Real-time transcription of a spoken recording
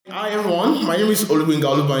Hi everyone, my name is Oluwinga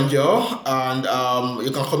Olubanjo, and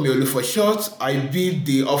you can call me Olu for short. I build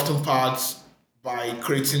the often parts by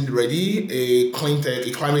creating Ready, a clean tech,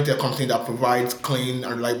 a climate tech company that provides clean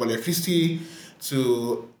and reliable electricity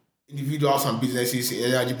to individuals and businesses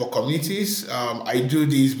in energy poor communities. I do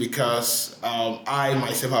this because I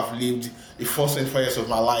myself have lived the first 24 years of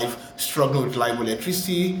my life struggling with reliable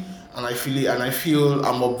electricity, and I feel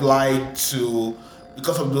I'm obliged to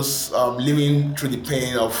because of those living through the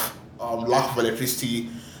pain of lack of electricity.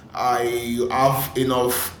 I have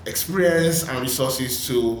enough experience and resources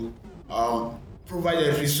to provide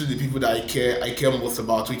electricity to the people that I care most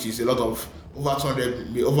about, which is a lot of over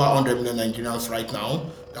 100 million Nigerians right now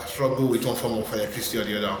that struggle with one form of electricity or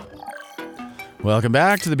the other. Welcome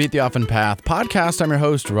back to the Beat the Often Path podcast. I'm your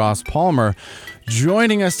host, Ross Palmer.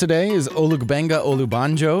 Joining us today is Olugbenga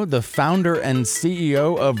Olubanjo, the founder and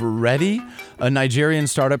CEO of Ready, a Nigerian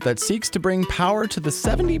startup that seeks to bring power to the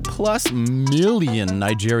 70 plus million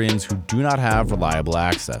Nigerians who do not have reliable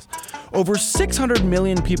access. Over 600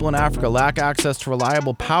 million people in Africa lack access to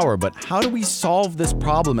reliable power, but how do we solve this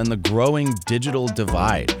problem and the growing digital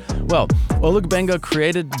divide? Well, Olugbenga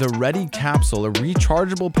created the Ready Capsule, a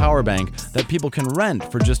rechargeable power bank that people can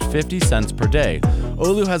rent for just 50 cents per day.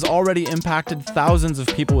 Olu has already impacted thousands of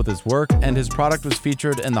people with his work, and his product was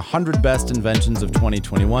featured in the 100 Best Inventions of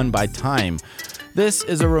 2021 by Time. This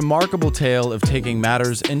is a remarkable tale of taking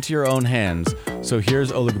matters into your own hands. So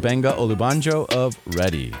here's Olugbenga Olubanjo of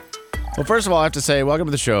Ready. Well, first of all, I have to say welcome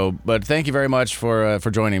to the show, but thank you very much for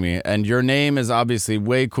joining me. And your name is obviously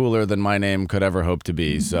way cooler than my name could ever hope to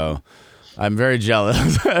be, so I'm very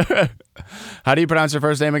jealous. How do you pronounce your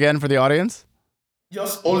first name again for the audience?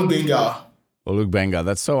 Just Olbenga. Olugbenga.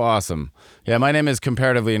 That's so awesome. Yeah, my name is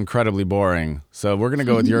comparatively incredibly boring, so we're gonna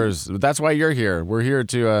go with yours. But that's why you're here.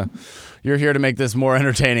 You're here to make this more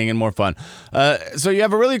entertaining and more fun. So you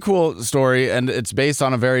have a really cool story, and it's based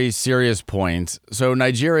on a very serious point. So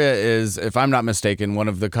Nigeria is, if I'm not mistaken, one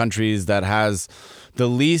of the countries that has the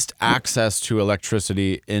least access to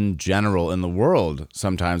electricity in general in the world.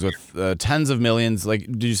 Sometimes with tens of millions, like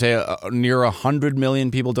did you say near 100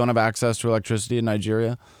 million people don't have access to electricity in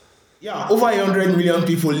Nigeria? Yeah, over 100 million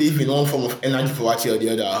people live in one form of energy poverty or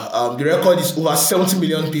the other. The record is over 70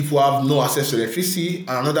 million people have no access to electricity,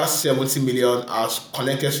 and another 70 million are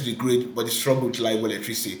connected to the grid but they struggle with reliable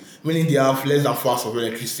electricity, meaning they have less than 4 hours of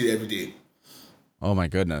electricity every day. Oh my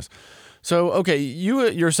goodness. So, okay, you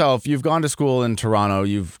yourself, you've gone to school in Toronto,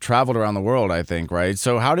 you've traveled around the world, I think, right?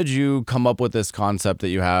 So how did you come up with this concept that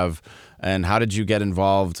you have, and how did you get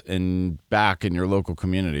involved back in your local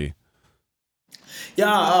community?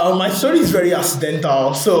 Yeah, my story is very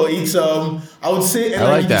accidental. So it's I would say I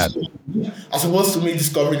like energy that. discovery as opposed to me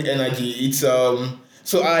discovering energy. It's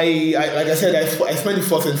so I like I said I spent the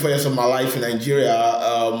first and 4 years of my life in Nigeria.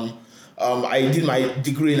 I did my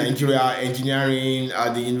degree in Nigeria engineering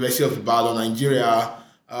at the University of Ibadan, Nigeria.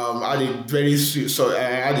 I had so I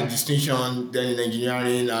had a distinction then in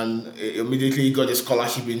engineering and immediately got a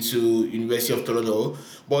scholarship into University of Toronto.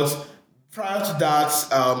 But prior to that,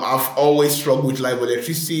 I've always struggled with live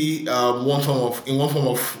electricity, one form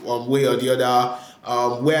of way or the other.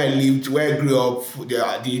 Where I lived, where I grew up,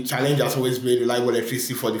 the challenge has always been reliable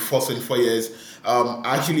electricity for the first 24 years.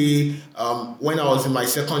 When I was in my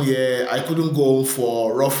second year, I couldn't go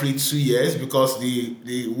for roughly 2 years because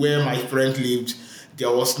the where my parents lived,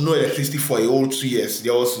 there was no electricity for a whole 2 years.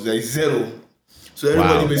 There is zero. So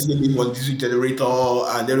everybody Wow. basically lived on diesel generator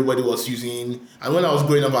and everybody was using. And when I was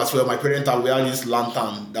growing up as well, we had this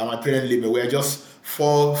lantern that my parents lived in. We were just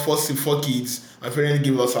four kids. My parents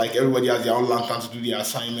gave us like everybody has their own lantern to do their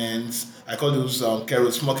assignments. I call those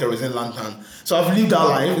small kerosene lantern. So I've lived that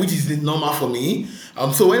life, which is the normal for me.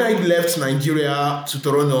 So when I left Nigeria to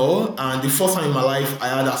Toronto, and the first time in my life I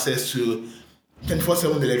had access to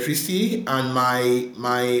 24/7 electricity and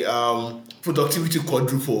my productivity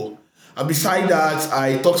quadruple. And beside that,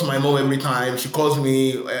 I talk to my mom every time. She calls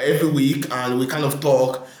me every week and we kind of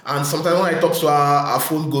talk. And sometimes when I talk to her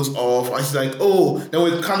phone goes off and she's like, oh, then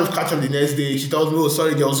we kind of catch up the next day. She tells me, oh,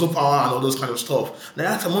 sorry, there was no power and all those kind of stuff. And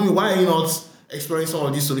I asked her, mommy, why are you not exploring some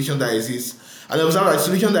of these solutions that exist? And I was like,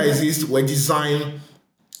 solutions that exist were not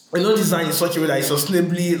designed in such a way that it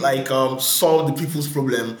sustainably solve the people's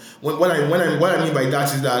problem. What I mean by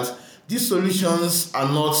that is that these solutions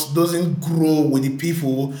doesn't grow with the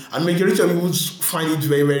people, and majority of people find it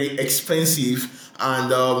very very expensive and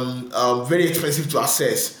very expensive to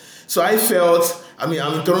access. So I felt, I mean,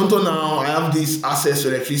 I'm in Toronto now. I have this access to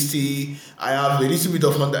electricity. I have a little bit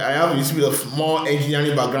of more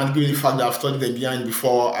engineering background, given the fact that I've studied engineering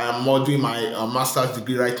before. I am more doing my master's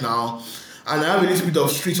degree right now. And I have a little bit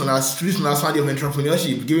of street understanding of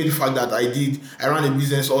entrepreneurship, given the fact that I ran a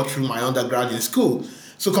business all through my undergrad in school.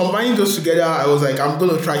 So combining those together, I was like, I'm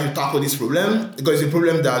going to try to tackle this problem because it's a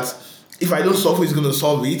problem that if I don't solve who is going to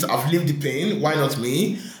solve it, I've lived the pain, why not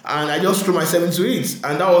me? And I just threw myself into it.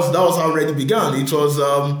 And that was how Ready began. It was,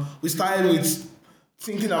 we started with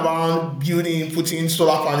thinking about putting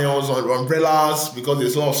solar panels on umbrellas because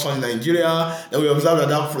there's a lot of sun in Nigeria. Then we observed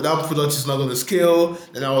that product is not going to scale.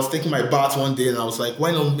 Then I was taking my bath one day and I was like,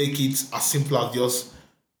 why not make it as simple as just,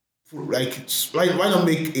 why not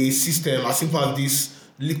make a system as simple as this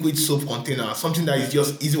liquid soap container, something that is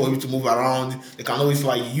just easy for you to move around. They can always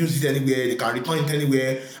use it anywhere. They can return it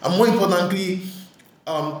anywhere. And more importantly,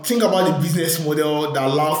 think about the business model that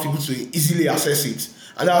allows people to easily access it.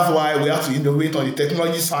 And that's why we have to innovate on the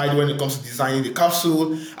technology side when it comes to designing the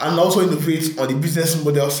capsule, and also innovate on the business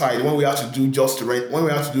model side when we have to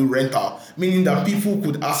do rental, meaning that people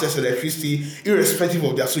could access electricity irrespective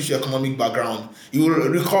of their socioeconomic background. You will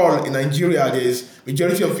recall in Nigeria, there's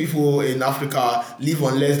majority of people in Africa live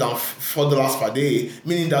on less than $4 per day,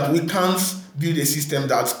 meaning that we can't build a system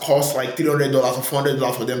that costs like $300 or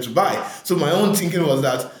 $400 for them to buy. So my own thinking was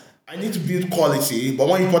that I need to build quality, but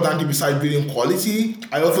more importantly, besides building quality,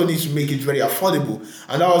 I also need to make it very affordable.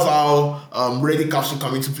 And that was how Ready Capsule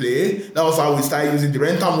come into play. That was how we started using the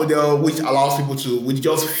rental model, which allows people to, with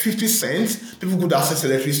just 50 cents, people could access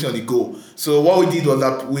electricity on the go. So what we did was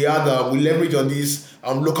that we leveraged on these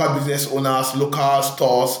local business owners, local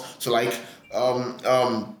stores to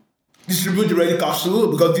distribute the Ready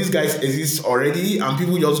Capsule, because these guys exist already and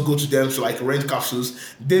people just go to them to rent capsules.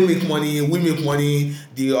 They make money, we make money,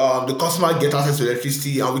 the customer get access to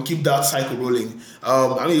electricity, and we keep that cycle rolling.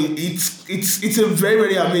 It's a very,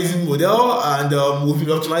 very amazing model, and we've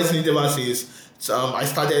been optimizing it ever since. I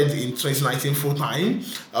started in 2019 full time.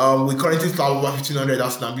 We currently have over 1,500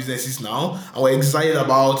 Asana businesses now, and we're excited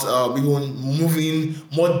about even moving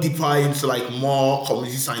more deeper into more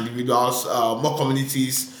communities and individuals, more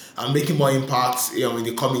communities, and making more impact in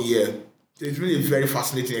the coming year. So it's really a very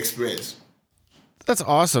fascinating experience. That's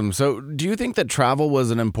awesome. So do you think that travel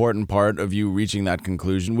was an important part of you reaching that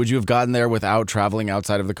conclusion? Would you have gotten there without traveling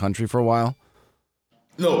outside of the country for a while?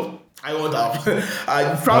 No, I won't have.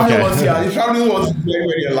 Traveling was very,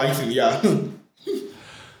 very enlightening, yeah.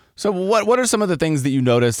 So what are some of the things that you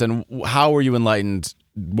noticed, and how were you enlightened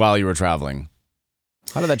while you were traveling?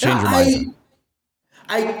 How did that change your mindset?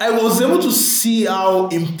 I was able to see how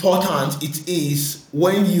important it is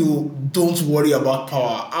when you don't worry about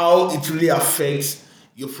power, how it really affects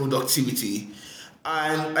your productivity.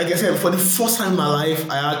 And like I said, for the first time in my life,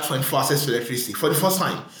 I had 24 access to electricity. For the first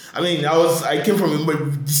time. I came from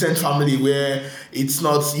a decent family where you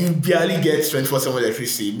barely get 24/7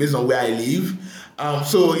 electricity based on where I live.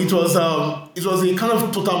 So it was a kind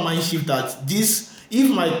of total mind shift that if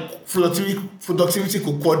my productivity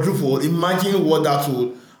could quadruple, imagine what that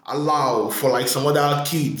would allow for some other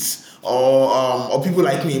kids or people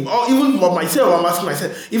like me, or even for myself. I'm asking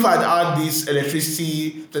myself, if I'd had this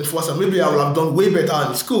electricity 24/7, maybe I would have done way better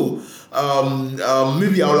in school.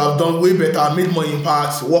 Maybe I would have done way better, made more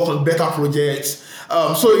impact, work on better projects.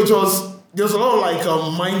 There was a lot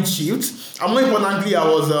of mind shift, and more importantly, I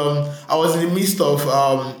was in the midst of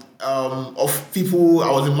people.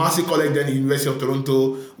 I was in Massey College, then the University of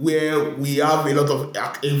Toronto, where we have a lot of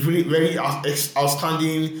very, very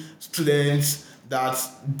outstanding students that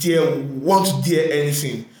want to dare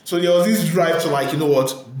anything. So there was this drive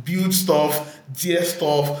to build stuff, dare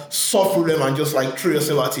stuff, solve problem, and just throw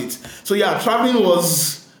yourself at it. So yeah, traveling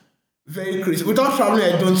was very crazy. Without traveling,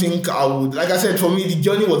 I don't think I would. Like I said, for me, the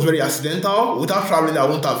journey was very accidental. Without traveling, I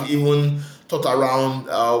wouldn't have even thought around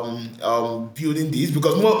building this,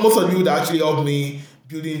 because most of the people that actually helped me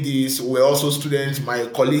building this were also students, my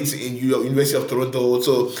colleagues in University of Toronto.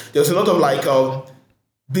 So there's a lot of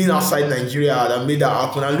being outside Nigeria that made that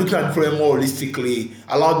happen, and looking at the problem more holistically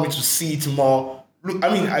allowed me to see it more.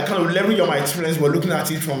 I kind of leverage on my experience, but looking at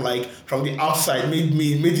it from the outside made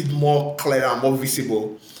it more clear and more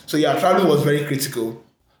visible. So yeah, traveling was very critical.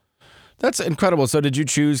 That's incredible. So did you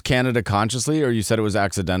choose Canada consciously, or you said it was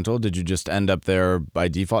accidental? Did you just end up there by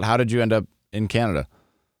default? How did you end up in Canada?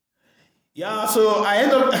 Yeah, so I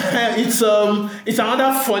end up, it's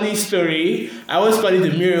another funny story. I always call it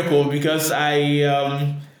a miracle, because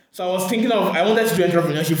I was thinking I wanted to do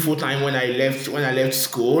entrepreneurship full time when I left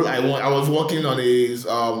school. I was working on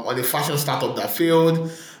a fashion startup that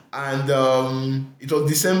failed. And it was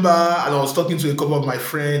December, and I was talking to a couple of my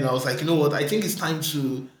friends. I was like, you know what? I think it's time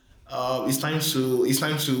to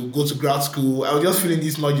go to grad school. I was just feeling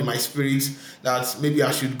this nudge in my spirit that maybe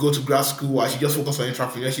I should go to grad school. I should just focus on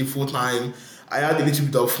entrepreneurship full time. I had a little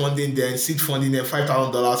bit of funding then, seed funding, then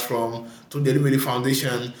 $5,000 from to the Remedy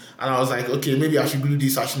Foundation, and I was like, okay, maybe I should do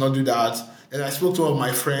this, I should not do that. Then I spoke to one of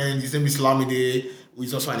my friends. His name is Lamide, who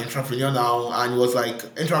is also an entrepreneur now, and he was like,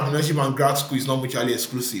 entrepreneurship and grad school is not mutually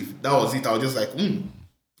exclusive. That was it. I was just like,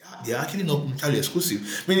 they're actually not mutually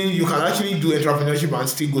exclusive. Meaning you can actually do entrepreneurship and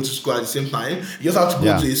still go to school at the same time. You just have to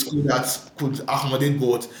go to a school that could accommodate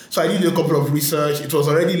both. So I did a couple of research. It was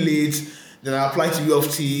already late. Then I applied to U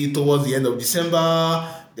of T towards the end of December.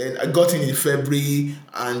 Then I got in February,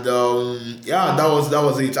 and that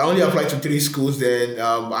was it. I only applied to 3 schools then,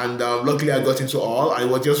 and luckily I got into all, and it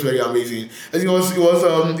was just very amazing. And it was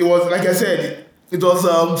like I said, it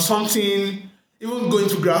was something. Even going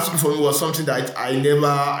to grad school for me was something that I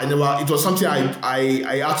never. It was something I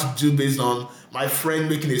had to do based on my friend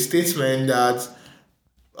making a statement that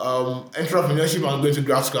entrepreneurship and going to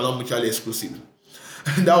grad school are not mutually exclusive.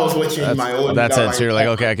 That was what changed my own. That's it. So you're like,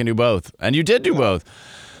 okay, I can do both, and you did do both.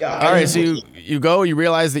 Yeah. All right. So you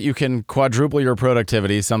realize that you can quadruple your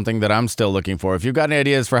productivity, something that I'm still looking for. If you've got any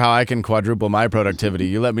ideas for how I can quadruple my productivity,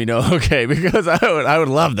 you let me know, okay? Because I would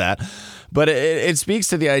love that. But it speaks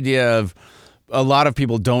to the idea of a lot of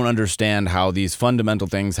people don't understand how these fundamental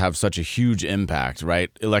things have such a huge impact, right?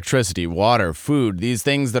 Electricity, water, food, these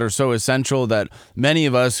things that are so essential that many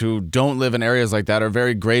of us who don't live in areas like that are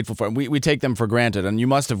very grateful for. We take them for granted. And you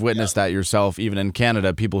must have witnessed that yourself, even in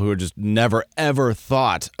Canada, people who are just never, ever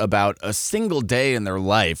thought about a single day in their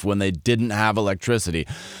life when they didn't have electricity.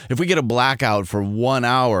 If we get a blackout for 1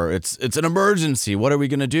 hour, it's an emergency. What are we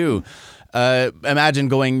going to do? Imagine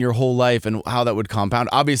going your whole life and how that would compound.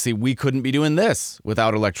 Obviously, we couldn't be doing this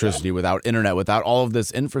without electricity, without internet, without all of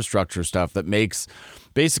this infrastructure stuff that makes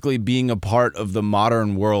basically being a part of the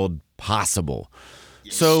modern world possible.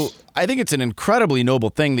 Yes. So I think it's an incredibly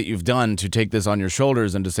noble thing that you've done to take this on your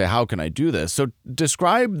shoulders and to say, how can I do this? So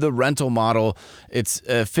describe the rental model. It's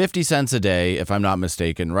 50 cents a day, if I'm not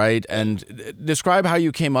mistaken, right? And describe how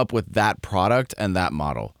you came up with that product and that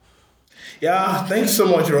model. Yeah, thanks so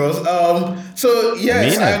much, Ross. So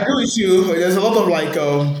yes, I agree with you. There's a lot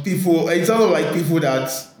of people. It's a lot of people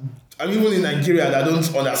that, even in Nigeria, that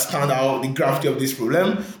don't understand how the gravity of this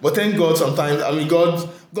problem. But thank God, sometimes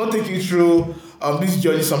God take you through this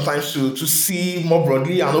journey sometimes to see more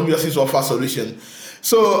broadly and obviously to offer a solution.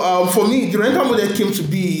 So for me, the rental model came to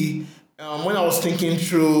be when I was thinking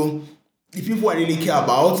through the people I really care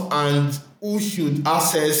about and who should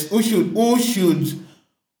access,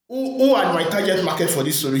 who are my target market for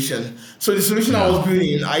this solution. So the solution I was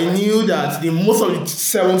building, I knew that most of the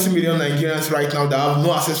 70 million Nigerians right now that have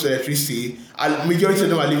no access to electricity, majority of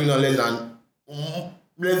them are living on less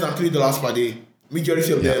than $3 per day.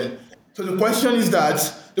 Majority of them. So the question is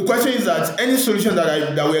that any solution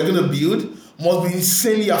that we're going to build must be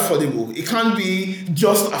insanely affordable. It can't be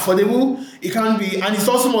just affordable. It can't be, and it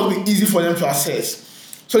also must be easy for them to access.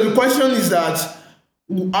 So the question is that,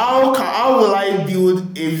 how will I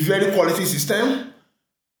build a very quality system,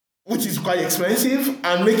 which is quite expensive,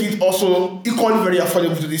 and make it also equally very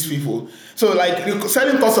affordable to these people? So the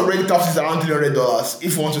selling cost of Ready Caps is around $300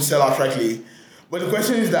 if you want to sell outrightly. But the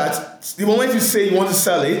question is that the moment you say you want to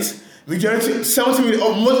sell it, majority 70 million,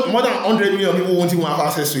 or more than 100 million people won't even have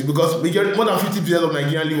access to it, because more than 50% of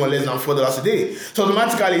Nigerians live on less than $4 a day. So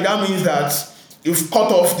automatically that means that you've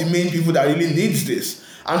cut off the main people that really needs this.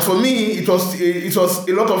 And for me, it was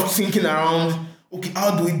a lot of thinking around, okay,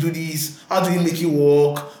 how do we do this? How do we make it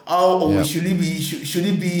work? Should it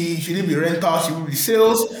be rental? Should it be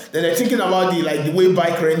sales? Then I'm thinking about the way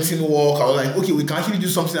bike renting work. I was like, okay, we can actually do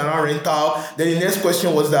something around rental. Then the next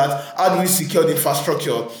question was that, how do we secure the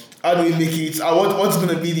infrastructure? How do we make it? What's going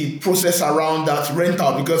to be the process around that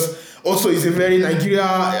rental? Because also, it's a very Nigeria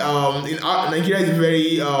is a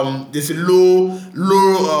very there's a low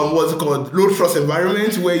trust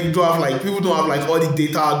environment where you don't have people don't have all the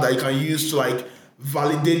data that you can use to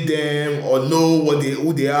validate them or know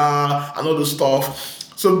who they are and all those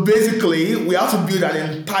stuff. So basically, we have to build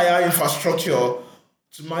an entire infrastructure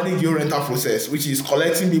to manage your rental process, which is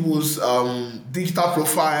collecting people's digital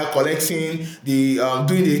profile, collecting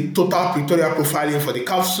doing the total pictorial profiling for the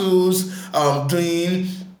capsules,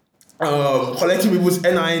 collecting people's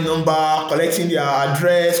NIN number, collecting their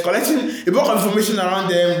address, collecting a bunch of information around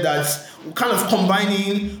them, that's kind of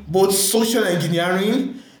combining both social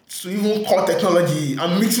engineering to even core technology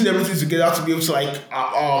and mixing everything together to be able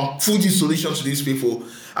to food this solution to these people.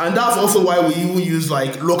 And that's also why we even use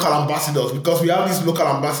local ambassadors, because we have these local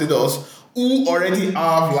ambassadors who already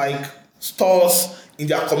have stores in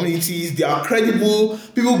their communities. They are credible.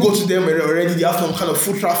 People go to them already. They have some kind of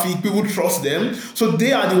foot traffic. People trust them. So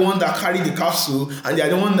they are the ones that carry the capsule, and they are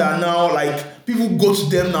the ones that now people go to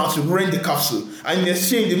them now to rent the capsule, and in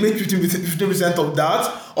exchange they make 15% of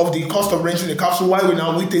that, of the cost of renting the capsule, while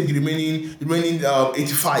we take the remaining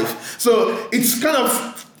 85. So it's kind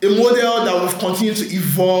of a model that will continue to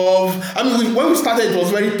evolve. I mean, when we started, it was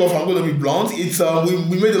very tough. I'm going to be blunt. It's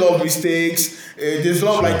we made a lot of mistakes. There's a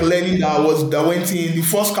lot of like learning that went in. The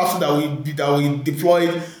first capsule that we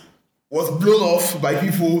deployed was blown off by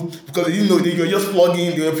people because they didn't know they were just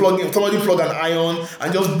plugging. They were plugging. Somebody plugged an ion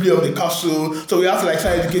and just blew up the capsule. So we had to like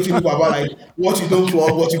start educating people about like what you don't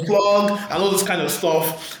plug, what you plug, and all this kind of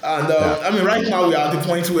stuff. And I mean, right now we are at the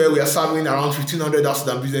point where we are serving around 1,500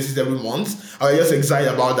 Amsterdam businesses every month. I'm just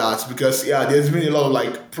excited about that because there's been a lot of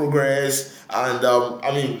like progress. And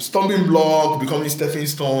I mean, stumbling block becoming stepping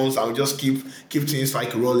stones, and we just keep things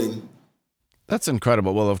like rolling. That's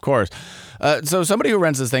incredible. Well, of course. So somebody who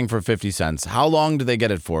rents this thing for 50 cents, how long do they get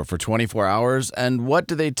it for 24 hours? And what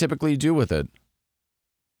do they typically do with it?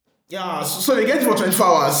 Yeah, so they get it for 24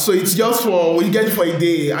 hours. So it's just we get it for a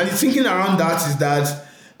day. And the thinking around that is that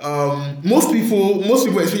most people,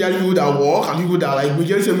 especially people that work and people that like,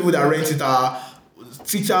 majority of people that rent it are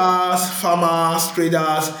teachers, farmers,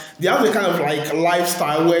 traders. They have a kind of like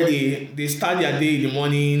lifestyle where they start their day in the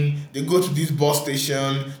morning, they go to this bus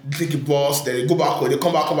station, they take a bus, then they go back, or they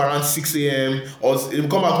come back home around 6 a.m. or they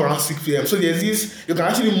come back around 6 p.m. So there's this, you can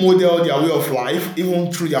actually model their way of life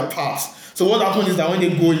even through their past. So what happens is that when they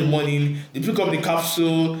go in the morning, they pick up the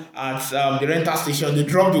capsule at the rental station, they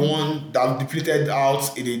drop the one that depleted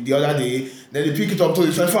out the other day, then they pick it up. So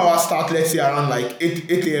the 24 hours start, let's say around like 8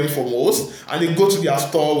 a.m. for most, and they go to their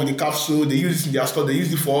store with the capsule, they use it in their store, they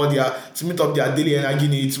use it for to meet up their daily energy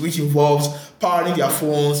needs, which involves powering their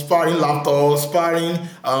phones, powering laptops, powering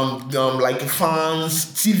like fans,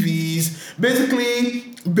 TVs, basically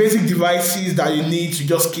basic devices that you need to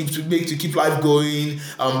just keep life going,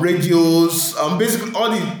 radios, basically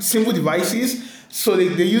all the simple devices. So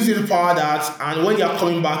they use it to power that, and when they are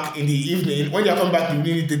coming back in the evening,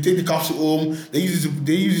 they take the capsule home. They use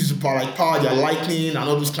it to power their lighting and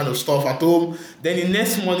all those kind of stuff at home. Then the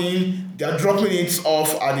next morning, they are dropping it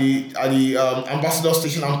off at the ambassador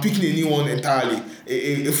station and picking a new one entirely,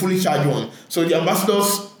 a fully charged one. So the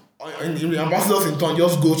ambassadors in turn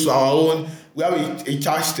just go to our own. We have a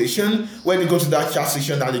charge station where they go to that charge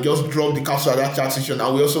station and they just drop the capsule at that charge station,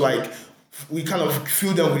 and we also we kind of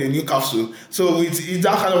fill them with a new capsule. So it's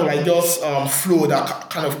that kind of like just flow that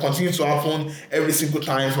kind of continues to happen every single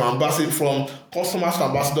time from customers to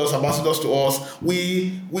ambassadors to us.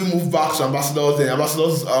 We move back to ambassadors, then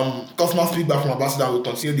ambassadors, customers pick back from ambassadors, and we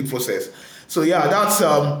continue the process. So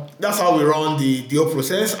that's how we run the whole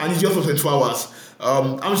process, and it's just for 24 hours.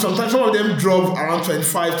 I mean, sometimes some of them drop around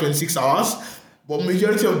 25, 26 hours. But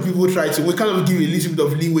majority of people we kind of give a little bit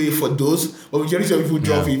of leeway for those, but majority of people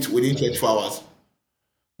drop it within 24 hours.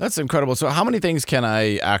 That's incredible. So how many things can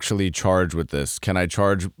I actually charge with this? Can I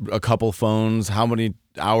charge a couple phones? How many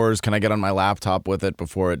hours can I get on my laptop with it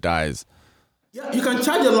before it dies? Yeah, you can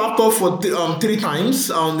charge your laptop for 3 times,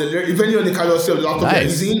 depending on the capacity of the laptop you're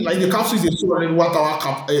using. Like the capsule is a 200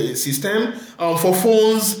 watt-hour system. For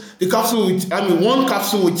phones, one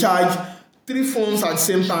capsule will charge 3 phones at the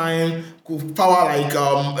same time. Could power like 2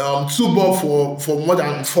 bulbs for more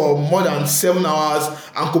than 7 hours,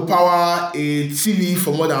 and could power a TV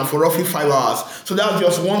for roughly 5 hours. So that's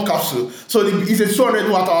just one capsule. So it's a 200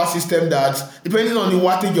 watt-hour system that, depending on the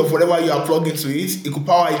wattage of whatever you are plugged into it could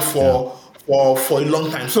power it for a long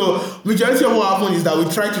time. So majority of what happens is that we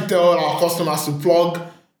try to tell our customers to plug.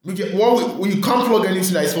 We can't plug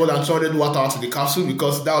anything that is more than 200 watt-hour to the capsule,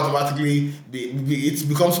 because that automatically it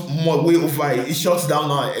becomes way over. It shuts down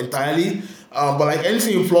now entirely. But like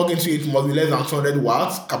anything you plug into it must be less than 200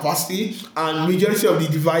 watts capacity. And majority of the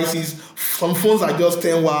devices, some phones are just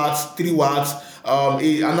 10 watts, 3 watts.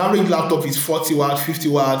 An average laptop is 40 watts, 50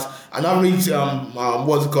 watts. An average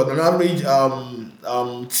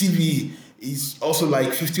TV is also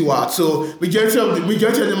like 50 watts. So majority of them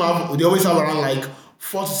they always have around like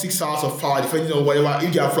 4 to 6 hours of power, depending on whatever.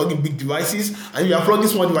 If you are plugging big devices, and if you are plugging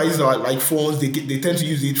small devices like phones, they tend to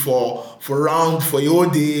use it for a whole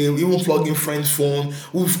day, even plugging friends' phone.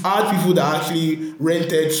 We've had people that actually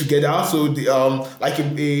rented together, so like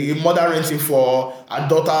a mother renting for her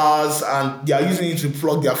daughters, and they are using it to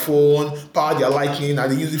plug their phone, power their lighting,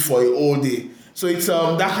 and they use it for a whole day. So it's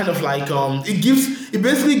that kind of like it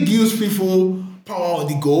basically gives people power on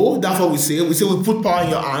the go. That's what we say. We say we put power in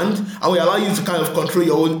your hand and we allow you to kind of control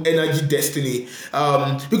your own energy destiny.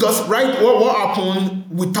 Because right, what happened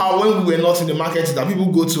when we were not in the market is that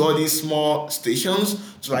people go to all these small stations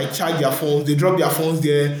to like charge their phones. They drop their phones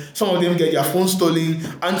there. Some of them get their phones stolen,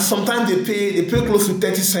 and sometimes they pay close to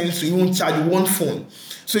 30 cents to even charge one phone.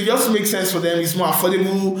 So it just makes sense for them. It's more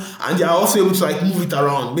affordable, and they are also able to like move it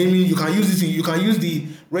around. Maybe you can use the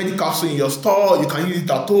Ready capsule in your store. You can use it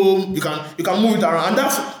at home. You can move it around, and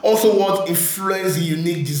that's also what influenced the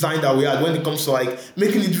unique design that we had when it comes to like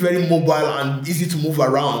making it very mobile and easy to move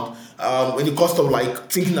around. When the cost of like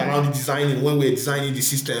thinking around the designing when we're designing the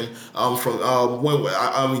system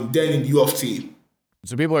then in U of T.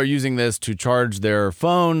 So people are using this to charge their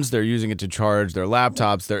phones. They're using it to charge their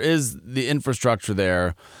laptops. There is the infrastructure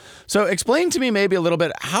there. So explain to me maybe a little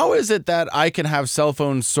bit, how is it that I can have cell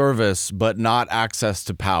phone service but not access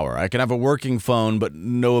to power? I can have a working phone but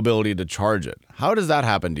no ability to charge it. How does that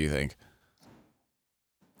happen, do you think?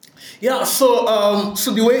 Yeah, so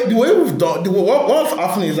the way we've done what's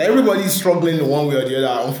happening is that everybody's struggling in one way or the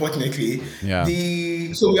other, unfortunately. Yeah.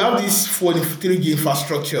 So we have this 3G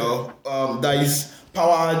infrastructure that is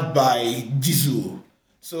powered by diesel.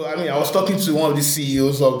 So I mean, I was talking to one of the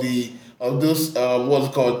CEOs of those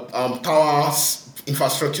what's called towers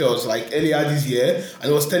infrastructures like earlier this year, and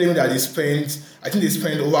he was telling me that they spend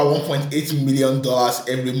over $1.8 million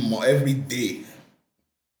every day.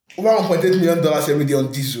 Over $1.8 million every day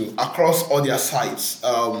on diesel across all their sites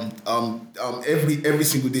every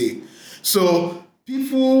single day. So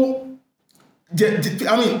people have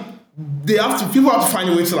to find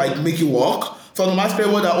a way to like make it work. So no matter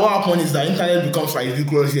what happens is that internet becomes like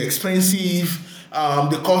ridiculously expensive.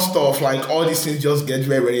 The cost of like all these things just get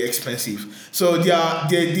very, very expensive. So the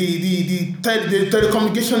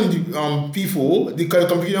telecommunication people, the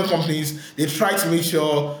telecommunication companies, they try to make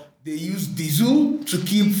sure they use diesel to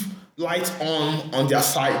keep lights on their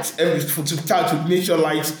sites to make sure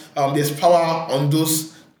there's power on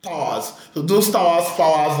those towers. So those powers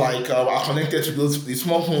are connected to the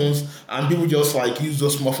smartphones, and people just like use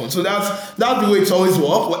those smartphones. So that's the way it's always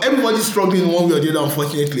worked. But everybody's struggling in one way or the other,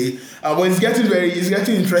 unfortunately. But it's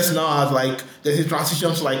getting interesting now as like there's a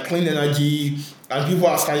transition to like clean energy, and people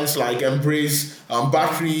are starting to like embrace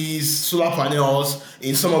batteries, solar panels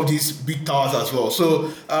in some of these big towers as well.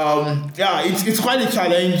 So it's quite a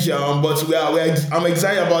challenge, but I'm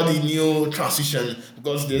excited about the new transition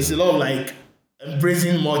because there's a lot of like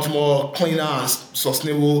embracing much more cleaner and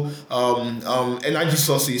sustainable energy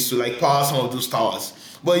sources to like power some of those towers.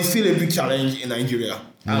 But it's still a big challenge in Nigeria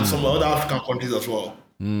and some other African countries as well.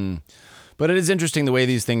 But it is interesting the way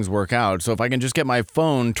these things work out. So if I can just get my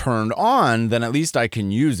phone turned on, then at least I can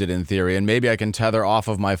use it in theory. And maybe I can tether off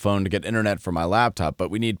of my phone to get internet for my laptop, but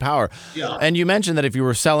we need power. Yeah. And you mentioned that if you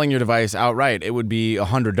were selling your device outright, it would be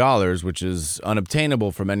 $100, which is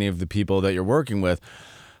unobtainable for many of the people that you're working with.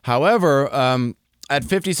 However, at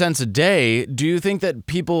 50 cents a day, do you think that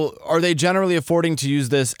are they generally affording to use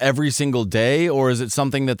this every single day, or is it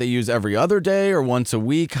something that they use every other day or once a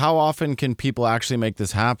week? How often can people actually make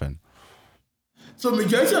this happen? So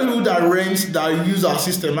majority of people that use our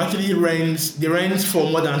system actually rent for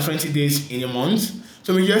more than 20 days in a month.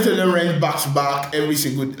 So majority of them rent back to back every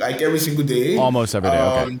single day. Almost every day,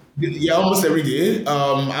 okay. Yeah, almost every day.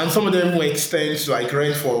 And some of them will extend to like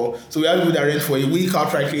rent for. So we have people that rent for a week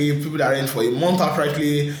outrightly, people that rent for a month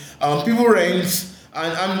outrightly. People rent,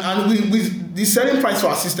 and we the selling price for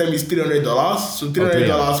our system is $300. So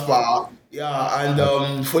 $300 per. Yeah,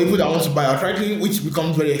 and for people that want to buy outrightly, which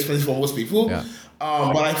becomes very expensive for most people. Yeah.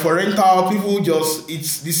 But like for rental, people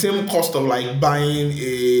it's the same cost of like buying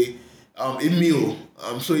a meal.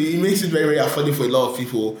 So it makes it very, very affordable for a lot of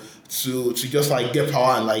people to just like get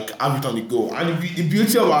power and like have it on the go. And the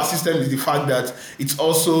beauty of our system is the fact that it's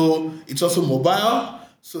also mobile.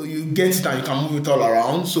 So you get it and you can move it all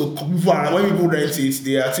around. So when people rent it,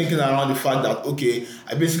 they are thinking around the fact that, okay,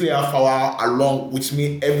 I basically have power along with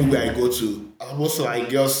me everywhere I go to. As opposed to like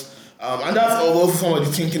just and that's also some of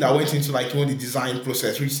the thinking that went into like the design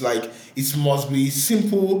process, which is like it must be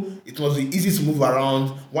simple, it must be easy to move around,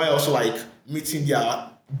 while also like meeting their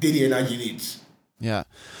daily energy needs. Yeah.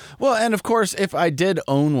 Well, and of course, if I did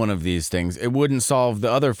own one of these things, it wouldn't solve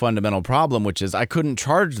the other fundamental problem, which is I couldn't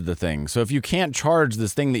charge the thing. So if you can't charge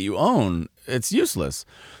this thing that you own, it's useless.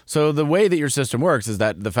 So the way that your system works is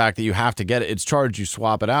that the fact that you have to get it's charged, you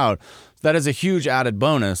swap it out. That is a huge added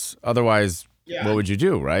bonus. Otherwise, What would you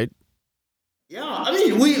do, right? Yeah, I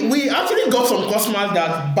mean, we actually got some customers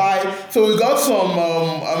that buy. So we got some.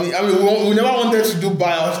 We never wanted to do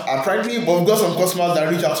buyouts outrightly, but we got some customers that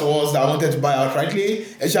reached out to us that wanted to buy outrightly.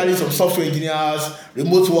 Especially some software engineers,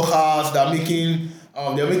 remote workers that are making.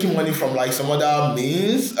 They're making money from like some other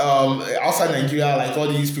means outside Nigeria, like all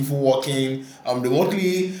these people working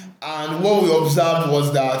remotely. And what we observed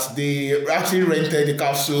was that they actually rented the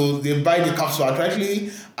capsule, they buy the capsule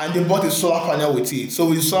outrightly, and they bought a solar panel with it. So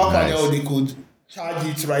with the solar panel, Nice. they could charge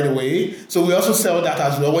it right away. So we also sell that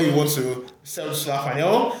as well when you want to sell the solar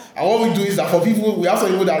panel. And what we do is that for people, we have some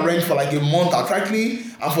people that rent for like a month outrightly,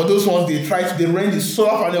 and for those ones they rent the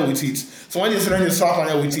solar panel with it. So when they rent the solar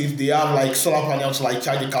panel with it, they have like solar panels to like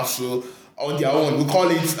charge the capsule on their own. We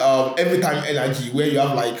call it every time energy, where you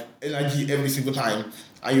have like energy every single time,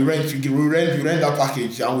 and you rent that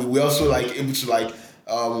package, and we also like able to like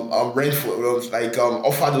rent for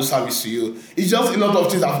offer those services to you. It's just a lot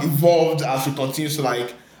of things have evolved as we continue to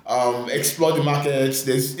like explore the markets.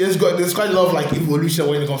 There's quite a lot of like evolution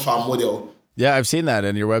when it comes to our model. Yeah, I've seen that,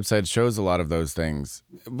 and your website shows a lot of those things.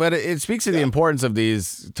 But it speaks to the importance of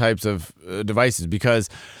these types of devices, because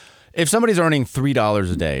if somebody's earning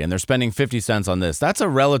 $3 a day and they're spending 50 cents on this, that's a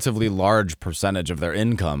relatively large percentage of their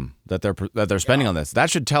income that they're spending on this. That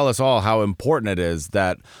should tell us all how important it is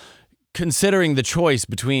that, considering the choice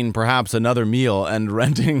between perhaps another meal and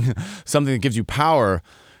renting something that gives you power,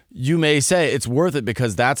 you may say it's worth it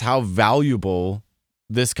because that's how valuable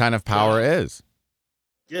this kind of power is,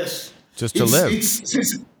 Yes. just to live.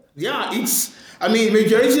 I mean,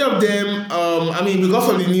 majority of them, because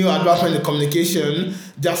of the new advancement in communication,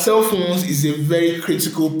 their cell phones is a very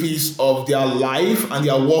critical piece of their life and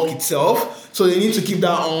their work itself. So they need to keep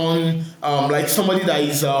that on. Like somebody that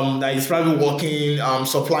is probably working,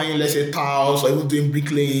 supplying, let's say, tiles or even doing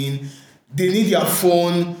bricklaying, they need their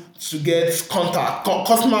phone to get contact.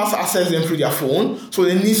 Customers access them through their phone, so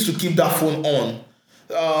they need to keep that phone on.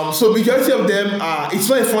 So majority of them are, it's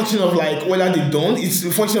not a function of like whether they don't, it's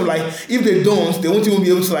a function of like if they don't, they won't even be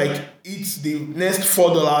able to like eat the next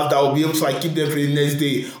 $4 that will be able to like keep them for the next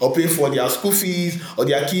day, or pay for their school fees or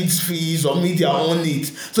their kids' fees or meet their own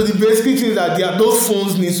needs. So the basic thing is that those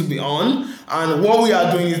phones need to be on, and what we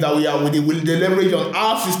are doing is that they leverage on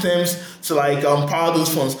our systems to like power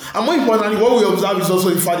those phones. And more importantly, what we observe is also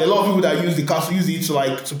the fact that a lot of people that use the car use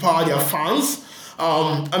it to power their fans.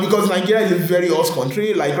 And because Nigeria is a very hot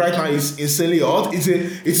country, like right now it's insanely hot.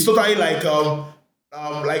 It's totally like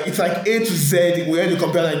it's like A to Z where you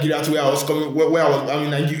compare Nigeria to where I was coming, where I was. I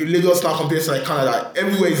mean, Nigeria, Lagos now compared to like Canada.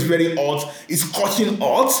 Everywhere is very hot. It's scorching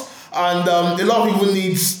hot, and a lot of people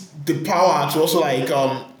need the power to also like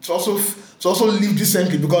to also live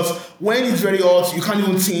decently, because when it's very hot, you can't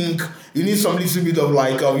even think. You need some little bit of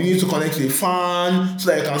like you need to connect to a fan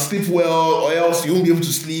so that you can sleep well, or else you won't be able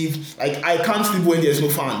to sleep. Like I can't sleep when there's no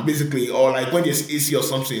fan, basically, or like when there's AC or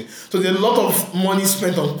something. So there's a lot of money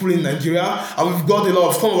spent on cooling in Nigeria, and we've got a lot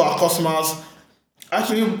of some of our customers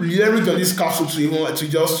actually leverage on this capsule to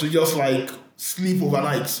just like sleep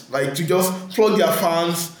overnight, like to just plug their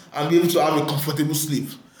fans and be able to have a comfortable sleep.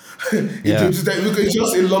 Yeah. It's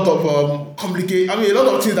just a lot of a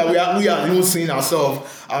lot of things that we are even seeing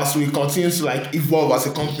ourselves as we continue to like evolve as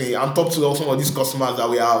a company and talk to some of these customers that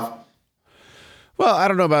we have. Well, I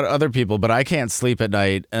don't know about other people, but I can't sleep at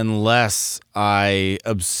night unless I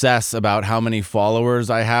obsess about how many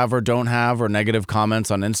followers I have or don't have, or negative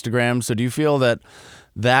comments on Instagram. So do you feel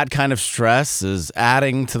that kind of stress is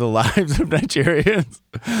adding to the lives of Nigerians?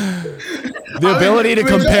 The ability to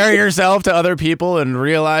compare yourself to other people and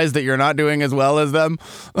realize that you're not doing as well as them.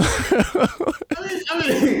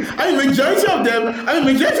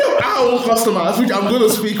 Majority of our own customers, which I'm going to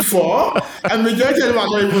speak for, and majority of them are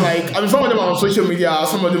not even like, some of them are on social media,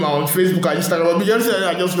 some of them are on Facebook and Instagram, but majority of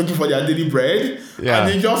them are just looking for their daily bread, Yeah. and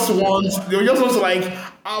they just want to like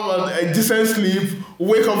have a decent sleep,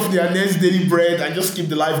 wake up for their next daily bread, and just keep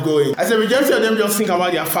the life going. I said majority of them just think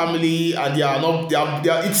about their family, and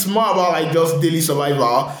it's more about like just daily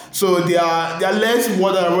survival. So they are less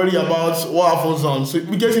worried about what happens on. So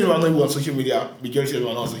majority of them are not even on social media. Majority of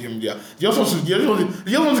them are not on social media. They just want to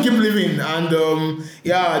keep living, and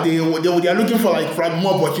they are looking for like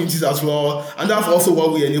more opportunities as well, and that's also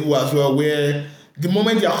what we enable as well, where the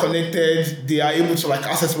moment they are connected, they are able to like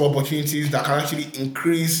access more opportunities that can actually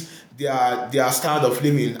increase their standard of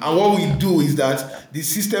living. And what we do is that the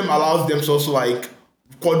system allows them to also like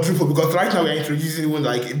quadruple, because right now we are introducing even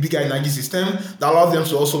like a bigger energy system that allows them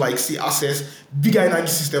to also like see access bigger energy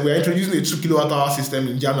system. We are introducing a 2 kilowatt hour system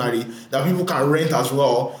in January that people can rent as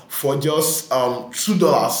well for just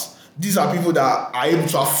 $2. these are people that are able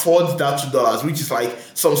to afford that $2, which is like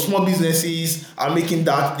some small businesses are making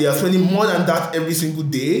that, they are spending more than that every single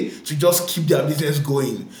day to just keep their business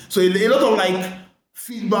going. So a lot of like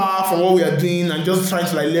feedback from what we are doing and just trying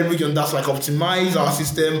to like leverage on that, like optimize our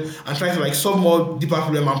system and trying to like solve more deeper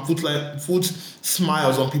problem and put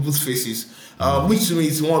smiles on people's faces, which to me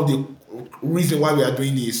is one of the reasons why we are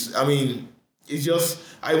doing this. I mean, it's just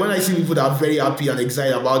when I see people that are very happy and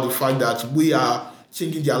excited about the fact that we are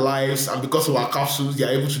changing their lives, and because of our capsules, they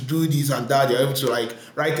are able to do this and that. They are able to like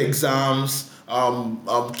write exams,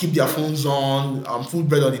 keep their phones on, put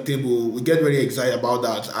bread on the table. We get very excited about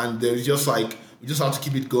that, and there's just like we just have to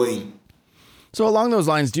keep it going. So along those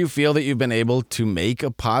lines, do you feel that you've been able to make a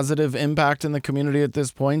positive impact in the community at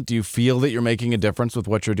this point? Do you feel that you're making a difference with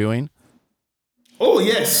what you're doing? Oh,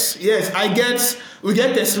 yes. We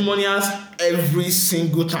get testimonials every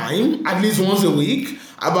single time, at least once a week,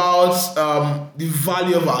 about the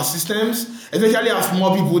value of our systems, especially as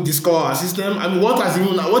more people discover our system. I mean, what is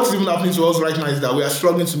even happening to us right now is that we are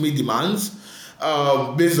struggling to meet demands.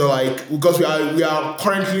 Based on like, because we are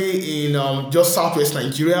currently in just southwest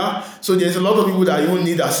Nigeria, so there's a lot of people that even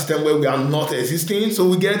need a system where we are not existing. So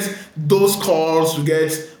we get those calls, we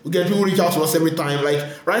get people reach out to us every time.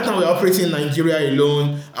 Like right now we're operating in Nigeria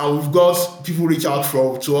alone, and we've got people reach out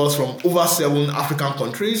to us from over 7 African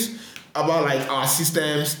countries about like our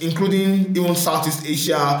systems, including even Southeast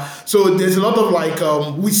Asia. So there's a lot of like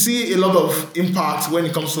we see a lot of impact when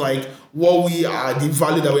it comes to like what we are, the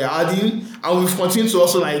value that we are adding, and we've continued to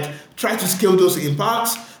also like try to scale those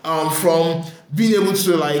impacts from being able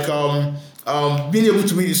to like being able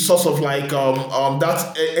to be the source of like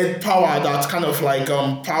that power that kind of like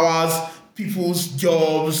powers people's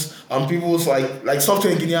jobs, people's like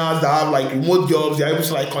software engineers that have like remote jobs. They're able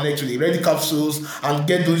to like connect to the Ready capsules and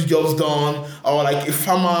get those jobs done, or like a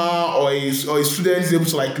farmer or a student is able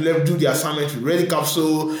to like do the assignment with Ready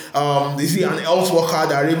capsule. They see an health worker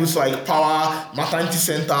that are able to like power maternity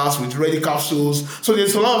centers with Ready capsules. So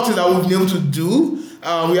there's a lot of things that we've been able to do.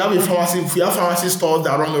 We have pharmacy stores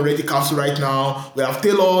that run a Ready capsule right now. We have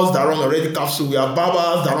tailors that run a Ready capsule. We have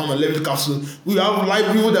barbers that run a Ready capsule. We have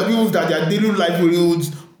people that their daily livelihoods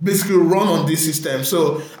basically run on this system.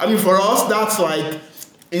 So I mean, for us, that's like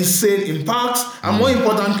insane impact. And more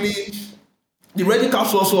importantly, the Ready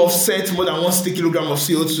capsule also offsets more than 160 kilogram of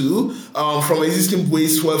CO2 from existing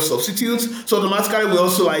waste fuel substitutes. So automatically, we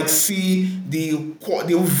also like see the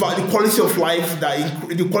quality of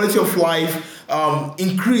life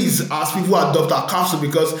increase as people adopt our capsule,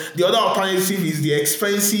 because the other alternative is the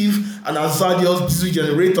expensive and hazardous diesel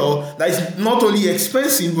generator that is not only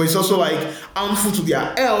expensive but it's also like harmful to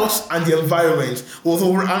their health and the environment.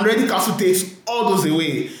 And Ready capsule takes all those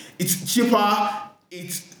away. It's cheaper,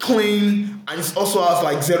 it's clean, and it also has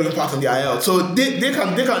like zero impact on their health. So the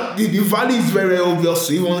value is very, very obvious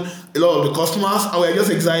to even a lot of the customers, and we're just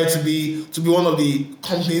excited to be one of the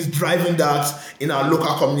companies driving that in our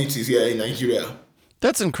local communities here in Nigeria.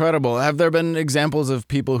 That's incredible. Have there been examples of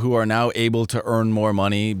people who are now able to earn more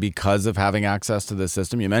money because of having access to this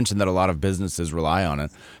system? You mentioned that a lot of businesses rely on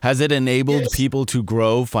it. Has it enabled people to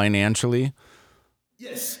grow financially?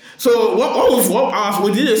 Yes. So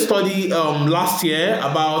we did a study last year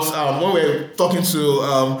about when we were talking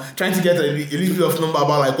to trying to get a little bit of number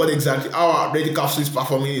about like what exactly our Ready capsule is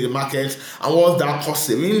performing in the market and what's that cost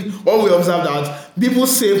saving. What we observed that people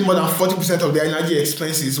save more than 40% of their energy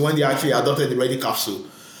expenses when they actually adopted the Ready capsule.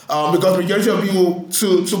 Because majority of people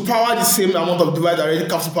to power the same amount of device that Ready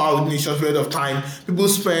capsule power within a short period of time, people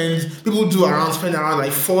spend around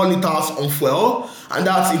like 4 liters on fuel, and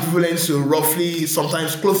that's equivalent to roughly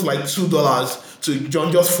sometimes close to like $2 to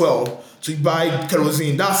just fuel to buy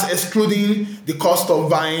kerosene. That's excluding the cost of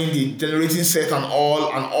buying the generating set and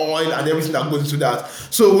oil and everything that goes into that.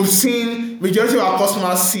 So we've seen majority of our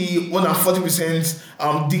customers see more than 40%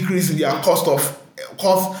 decrease in their cost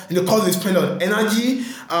they spend on energy,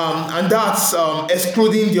 and that's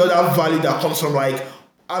excluding the other value that comes from like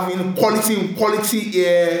having quality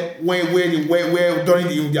air where they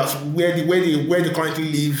currently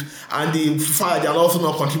live, and the fact they are also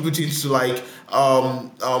not contributing to like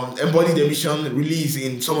embodied emission release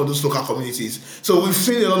in some of those local communities. So we've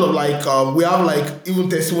seen a lot of like we have like even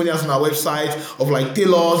testimonials on our website of like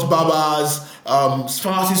tailors, barbers,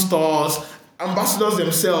 pharmacy stores, ambassadors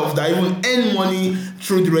themselves that even earn money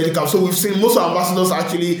through the Ready capsule. So we've seen most of our ambassadors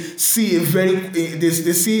actually see they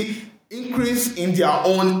see increase in their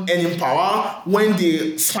own earning power when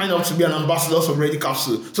they sign up to be an ambassador of Ready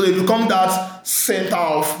Capsule. So they become that center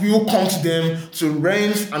of people come to them to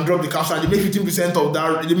rent and drop the capsule, and they make 15% of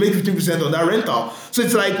that. They make 15% of that rental. So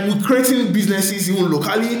it's like we're creating businesses even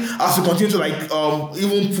locally as we continue to like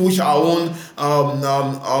even push our own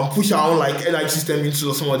like energy system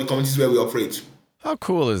into some of the communities where we operate. How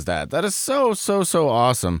cool is that? That is so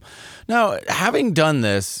awesome. Now, having done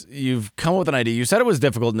this, you've come up with an idea. You said it was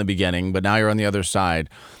difficult in the beginning, but now you're on the other side.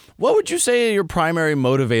 What would you say your primary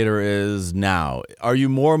motivator is now? Are you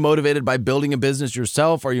more motivated by building a business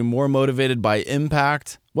yourself? Are you more motivated by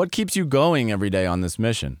impact? What keeps you going every day on this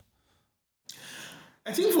mission?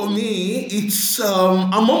 I think for me, it's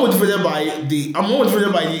I'm more motivated by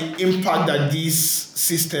the impact that these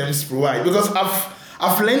systems provide, because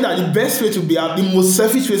I've learned that the best way to be happy, the most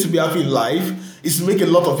selfish way to be happy in life is to make a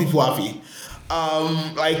lot of people happy.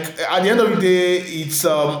 Like at the end of the day, it's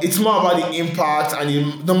more about the impact and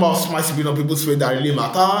the number of smiles you bring on people's face that really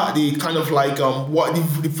matter. The kind of like what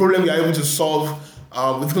the problem we are able to solve,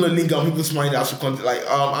 it's going to linger on people's mind as we continue. Like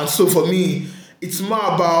and so for me, it's more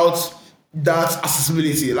about that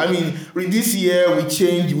accessibility. I mean, this year we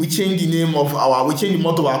changed the motto of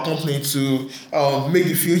our company to make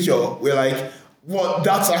the future. We're like,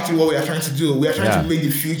 that's actually what we are trying to do. We are trying to make the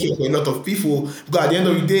future for a lot of people, because at the end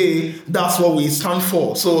of the day, that's what we stand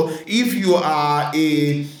for. So if you are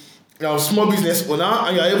a small business owner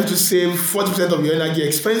and you are able to save 40% of your energy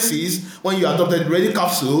expenses when you adopted Ready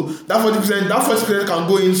Capsule, that 40% can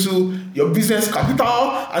go into your business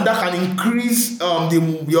capital, and that can increase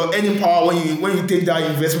your earning power when you take that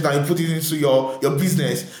investment and you put it into your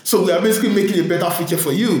business. So we are basically making a better future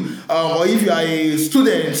for you. Or if you are a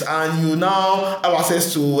student and you now have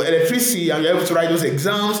access to electricity and you're able to write those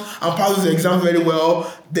exams and pass those exams very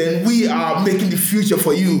well, then we are making the future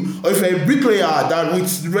for you. Or if you're a bricklayer that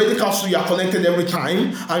with Ready Capsule you are connected every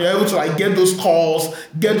time and you're able to like get those calls,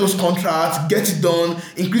 get those contracts, get it done,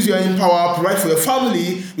 increase your earning power, provide for your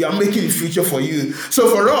family, we are making the future for you. So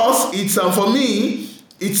for us, it's for me,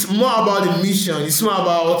 it's more about the mission. It's more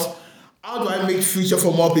about how do I make future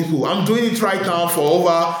for more people. I'm doing it right now for over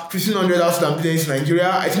 1,500 household businesses in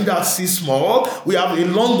Nigeria. I think that's still small. We have a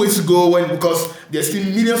long way to go because there's still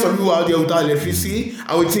millions of people out there without electricity.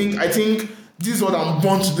 And I think this is what I'm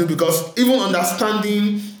born to do, because even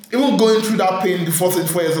going through that pain the first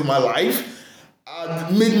 24 years of my life,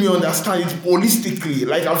 made me understand it holistically.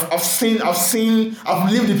 Like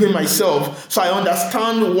I've lived the pain myself, so I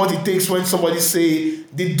understand what it takes when somebody say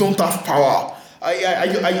they don't have power.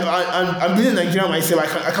 I'm being a Nigerian myself.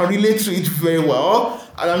 I can relate to it very well,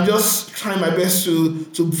 and I'm just trying my best to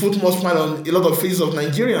put more smile on a lot of faces of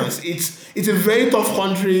Nigerians. It's a very tough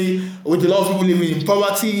country with a lot of people living in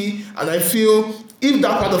poverty, and I feel if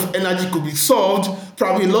that part of energy could be solved,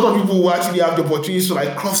 probably a lot of people will actually have the opportunity to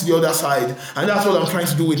like cross the other side, and that's what I'm trying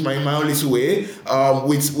to do with my own little way,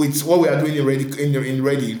 with what we are doing in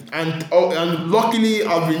Ready. And luckily,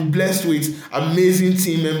 I've been blessed with amazing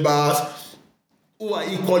team members who are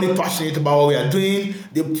equally passionate about what we are doing.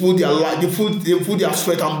 They put their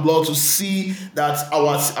sweat and blood to see that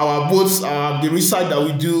our boats, the research that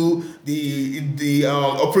we do, the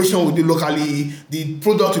operation we do locally, the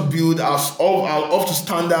product we build are up to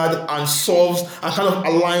standard and solves and kind of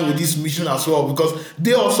align with this mission as well, because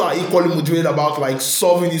they also are equally motivated about like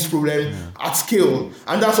solving this problem at scale.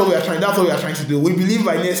 And that's what we are trying to do. We believe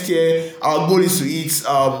by next year our goal is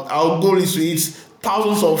to hit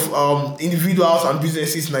thousands of individuals and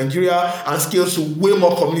businesses in Nigeria and scale to way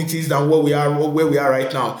more communities than where we are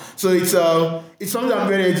right now. So it's something I'm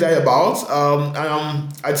very excited about.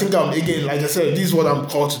 And I think again, like I said, this is what I'm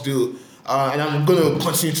called to do, and I'm going to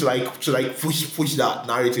continue to push that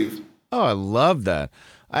narrative. Oh, I love that.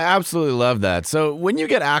 I absolutely love that. So when you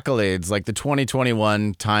get accolades like the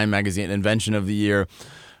 2021 Time Magazine Invention of the Year,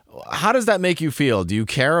 how does that make you feel? Do you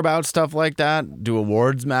care about stuff like that? Do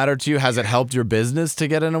awards matter to you? Has it helped your business to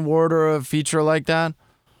get an award or a feature like that?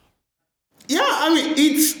 Yeah,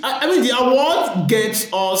 the award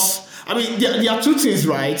gets us. There are two things,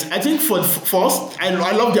 right? I think first,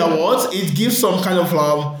 I love the awards. It gives some kind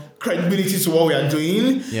of credibility to what we are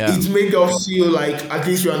doing. Yeah. It makes us feel like at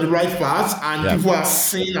least we're on the right path, and people are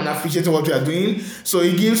seeing and appreciating what we are doing. So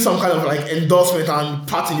it gives some kind of like endorsement and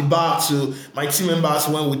pat in the back to my team members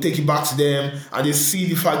when we take it back to them, and they see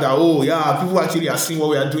the fact that people actually are seeing what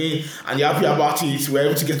we are doing and they're happy about it. We're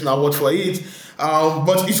able to get an award for it.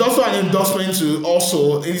 But it's also an endorsement to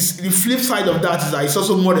also, the flip side of that is that it's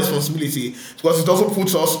also more responsibility, because it also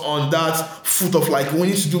puts us on that foot of like, we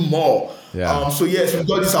need to do more. Yeah. So yes, we've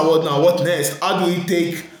got this award now. What next? How do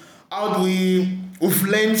we we've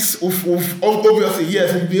learned, we've obviously,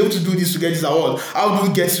 yes, we'll be able to do this to get this award. How do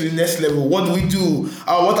we get to the next level? What do we do?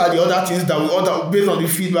 What are the other things that we order based on the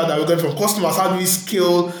feedback that we get from customers? How do we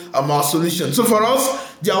scale our solution? So for us,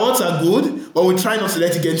 the awards are good, but we try not to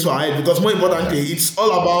let it get to our head, because more importantly, it's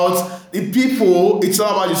all about the people, it's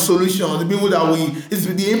all about the solution, the people it's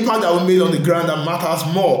the impact that we made on the ground that matters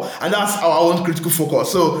more. And that's our own critical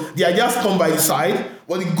focus. So the ideas come by the side,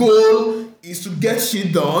 but the goal is to get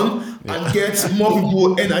shit done and get more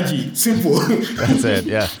people energy. Simple. That's it,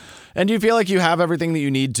 yeah. And do you feel like you have everything that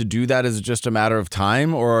you need to do that? Is it just a matter of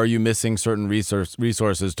time, or are you missing certain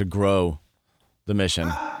resources to grow the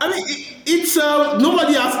mission? I mean, it's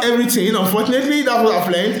nobody has everything. Unfortunately, that's what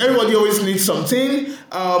I've learned. Everybody always needs something.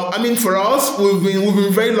 I mean, for us, we've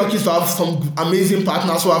been very lucky to have some amazing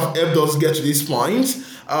partners who have helped us get to this point.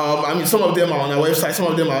 I mean, some of them are on our website. Some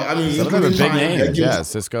of them are, some of them are big names. Yeah,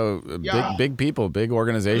 Cisco, big people, big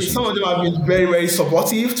organizations. Some of them have been very, very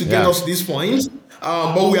supportive to get us to this point.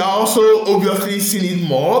 But we are also obviously seeing it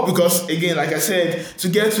more, because, again, like I said, to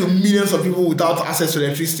get to millions of people without access to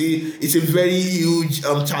electricity is a very huge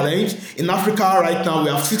challenge. In Africa right now, we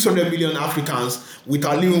have 600 million Africans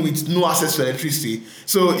living with no access to electricity.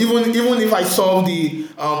 So even if I solve the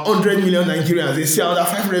 100 million Nigerians, they still have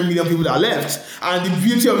 500 million people that are left. And the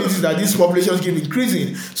beauty of it is that these populations keep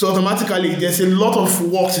increasing. So automatically, there's a lot of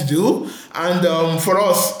work to do. And for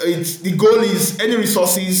us, the goal is any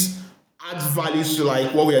resources add values to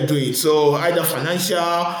like what we are doing. So either financial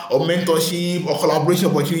or mentorship or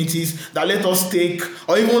collaboration opportunities that let us take,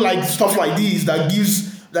 or even like stuff like this that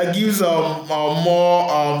gives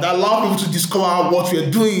more that allow people to discover what we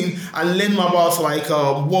are doing and learn more about like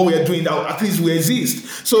what we are doing, that at least we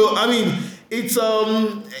exist. So I mean, we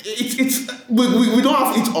don't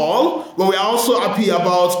have it all, but we are also happy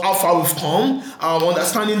about how far we've come,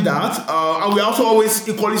 understanding that, and we're also always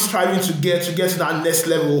equally striving to get to that next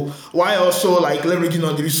level, while also like leveraging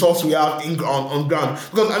on the resource we have on ground.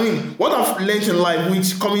 Because I mean, what I've learned in life,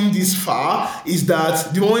 which coming this far, is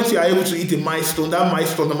that the moment you are able to hit a milestone, that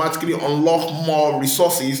milestone automatically unlock more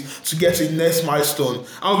resources to get to the next milestone.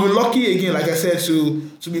 And we're lucky again, like I said,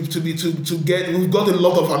 we've got a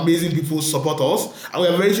lot of amazing people support us, and we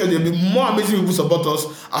are very sure there'll be more amazing people support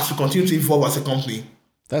us as we continue to evolve as a company.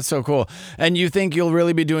 That's so cool. And you think you'll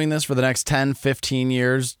really be doing this for the next 10, 15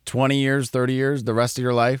 years, 20 years, 30 years, the rest of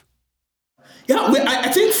your life? Yeah, I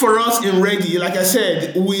think for us in Ready, like I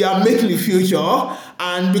said, we are making the future,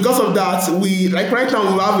 and because of that, right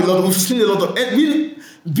now we've seen a lot of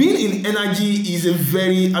being in energy is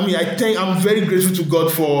I think I'm very grateful to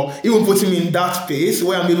God for even putting me in that space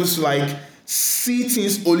where I'm able to like see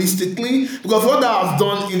things holistically, because what that has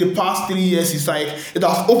done in the past 3 years is like it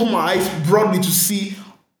has opened my eyes broadly to see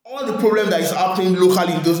all the problems that is happening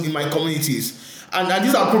locally in my communities, and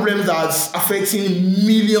these are problems that's affecting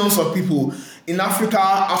millions of people in Africa,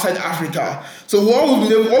 outside Africa. So what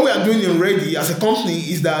we are doing in Ready as a company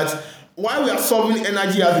is that while we are solving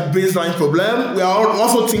energy as a baseline problem, we are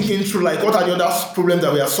also thinking through like what are the other problems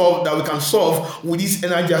that we can solve with this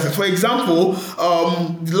energy asset. For example,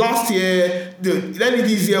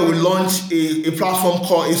 this year we launched a platform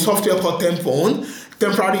a software called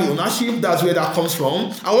Temporary Ownership. That's where that comes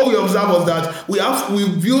from. And what we observed was that we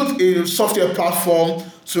built a software platform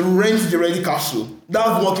to rent the Ready capsule.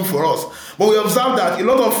 That's working for us. But we observed that a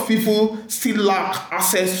lot of people still lack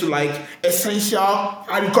access to like essential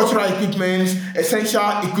agricultural equipment,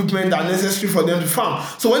 essential equipment that are necessary for them to farm.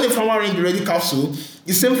 So when a farmer rents the Ready capsule,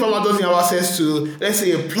 the same farmer doesn't have access to, let's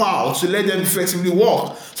say, a plow to let them effectively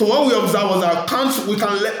work. So what we observed was that we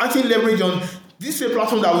can actually leverage on this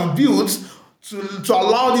platform that we built to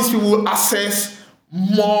allow these people access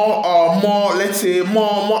more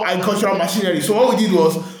agricultural machinery. So what we did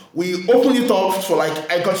was we opened it up for like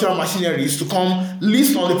agricultural machineries to come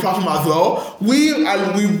list on the platform as well. We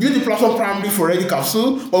built the platform primarily for Ready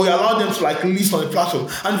capsule, but we allowed them to like list on the platform,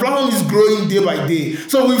 and the platform is growing day by day.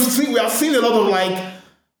 So we are seeing a lot of like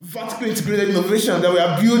vertically integrated innovation that we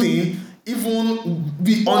are building even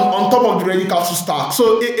on top of the Ready capsule stack.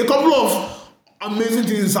 So a couple of amazing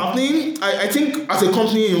things is happening. I think as a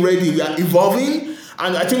company in Ready, we are evolving,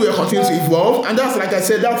 and I think we are continuing to evolve. And that's, like I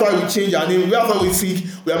said, that's why we change our name. That's why we think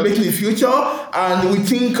we are making the future. And we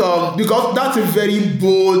think, because that's a very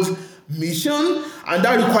bold mission, and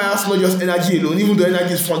that requires not just energy alone, even though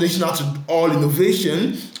energy is foundational to all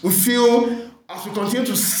innovation. We feel as we continue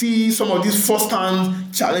to see some of these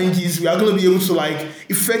first-hand challenges, we are going to be able to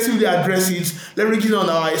effectively address it, leveraging on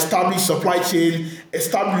our established supply chain,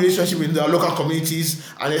 established relationship with our local communities,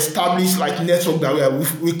 and established network that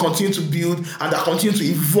we continue to build and that continue to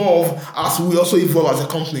evolve as we also evolve as a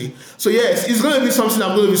company. So yes, it's going to be something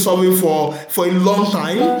I'm going to be solving for a long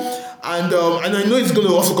time, and I know it's going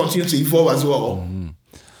to also continue to evolve as well.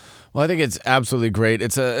 Well, I think it's absolutely great.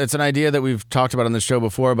 It's an idea that we've talked about on the show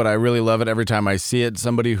before, but I really love it every time I see it.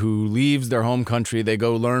 Somebody who leaves their home country, they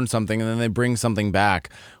go learn something, and then they bring something back.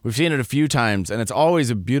 We've seen it a few times, and it's always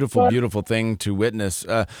a beautiful, beautiful thing to witness.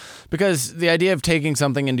 Because the idea of taking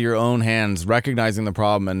something into your own hands, recognizing the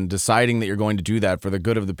problem, and deciding that you're going to do that for the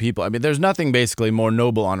good of the people. I mean, there's nothing basically more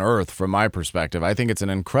noble on earth from my perspective. I think it's an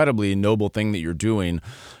incredibly noble thing that you're doing.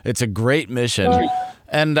 It's a great mission.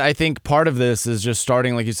 And I think part of this is just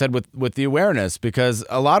starting, like you said, with the awareness, because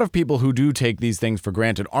a lot of people who do take these things for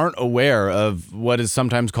granted aren't aware of what is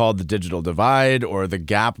sometimes called the digital divide, or the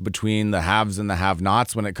gap between the haves and the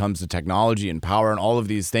have-nots when it comes to technology and power and all of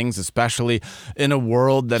these things, especially in a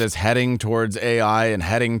world that is heading towards AI and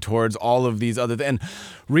heading towards all of these other things. And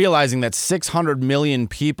realizing that 600 million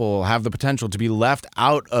people have the potential to be left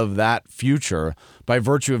out of that future by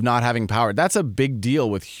virtue of not having power. That's a big deal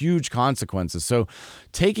with huge consequences. So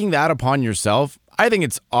taking that upon yourself, I think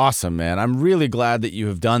it's awesome, man. I'm really glad that you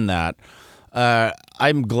have done that.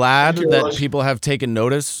 I'm glad that people have taken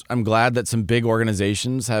notice. I'm glad that some big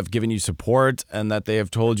organizations have given you support and that they have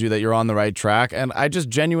told you that you're on the right track. And I just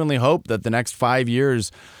genuinely hope that the next 5 years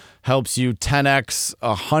helps you 10x,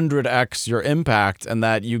 100x your impact, and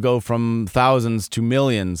that you go from thousands to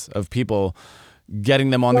millions of people,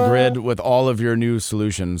 getting them on the grid with all of your new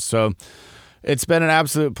solutions. So it's been an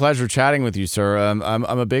absolute pleasure chatting with you, sir. I'm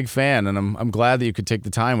a big fan, and I'm glad that you could take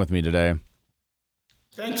the time with me today.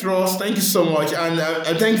 Thanks, Ross. Thank you so much. And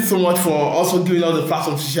thank you so much for also giving us the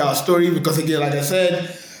platform to share our story, because again, like I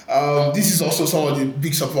said, this is also some of the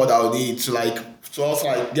big support I would need to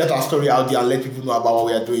also get our story out there and let people know about what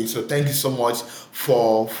we are doing. So thank you so much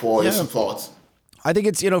for your support. I think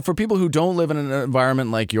it's, for people who don't live in an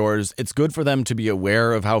environment like yours, it's good for them to be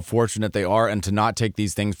aware of how fortunate they are and to not take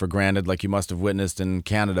these things for granted like you must have witnessed in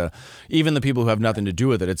Canada. Even the people who have nothing to do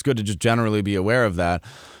with it, it's good to just generally be aware of that.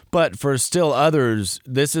 But for still others,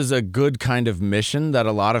 this is a good kind of mission that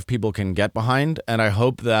a lot of people can get behind. And I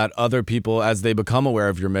hope that other people, as they become aware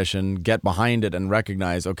of your mission, get behind it and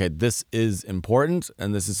recognize, okay, this is important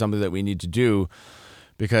and this is something that we need to do,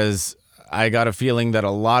 because I got a feeling that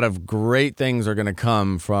a lot of great things are going to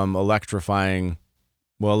come from electrifying.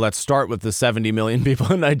 Well, let's start with the 70 million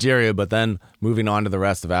people in Nigeria, but then moving on to the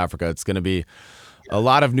rest of Africa. It's going to be a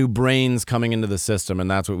lot of new brains coming into the system,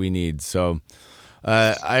 and that's what we need. So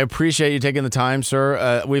I appreciate you taking the time,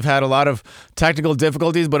 sir. We've had a lot of technical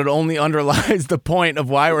difficulties, but it only underlies the point of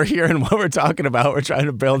why we're here and what we're talking about. We're trying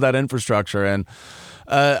to build that infrastructure, and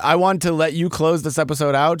I want to let you close this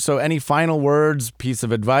episode out. So any final words, piece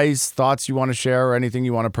of advice, thoughts you want to share, or anything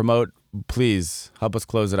you want to promote, please help us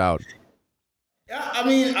close it out. Yeah, I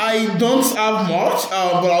mean, I don't have much,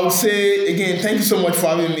 but I would say, again, thank you so much for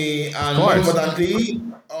having me. And more importantly,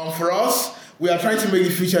 for us, we are trying to make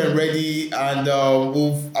the future ready. And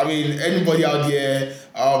anybody out there,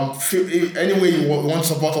 any way you want to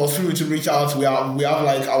support us, feel free to reach out. We have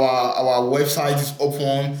our website is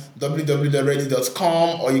open,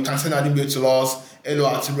 www.ready.com, or you can send an email to us,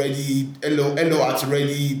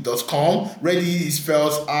 hello@ready.com. Ready is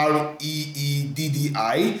spelled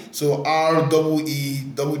REEDDI, so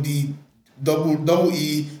REEDDI.com.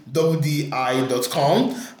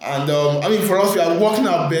 And for us, we are working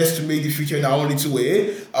our best to make the future in our own little way.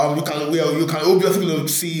 You can obviously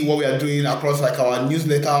see what we are doing across our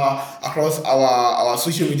newsletter, across our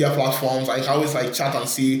social media platforms, and you can always chat and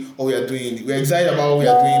see what we are doing. We're excited about what we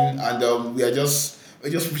are doing, and we're just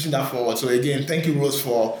pushing that forward. So again, thank you, Rose,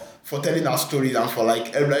 for telling our stories and for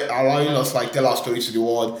allowing us tell our stories to the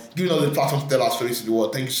world, giving us the platform to tell our stories to the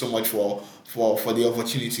world. Thank you so much for the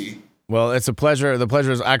opportunity. Well, it's a pleasure. The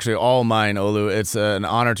pleasure is actually all mine, Olu. It's an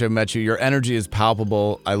honor to have met you. Your energy is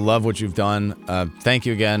palpable. I love what you've done. Thank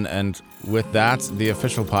you again. And with that, the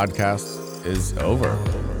official podcast is over.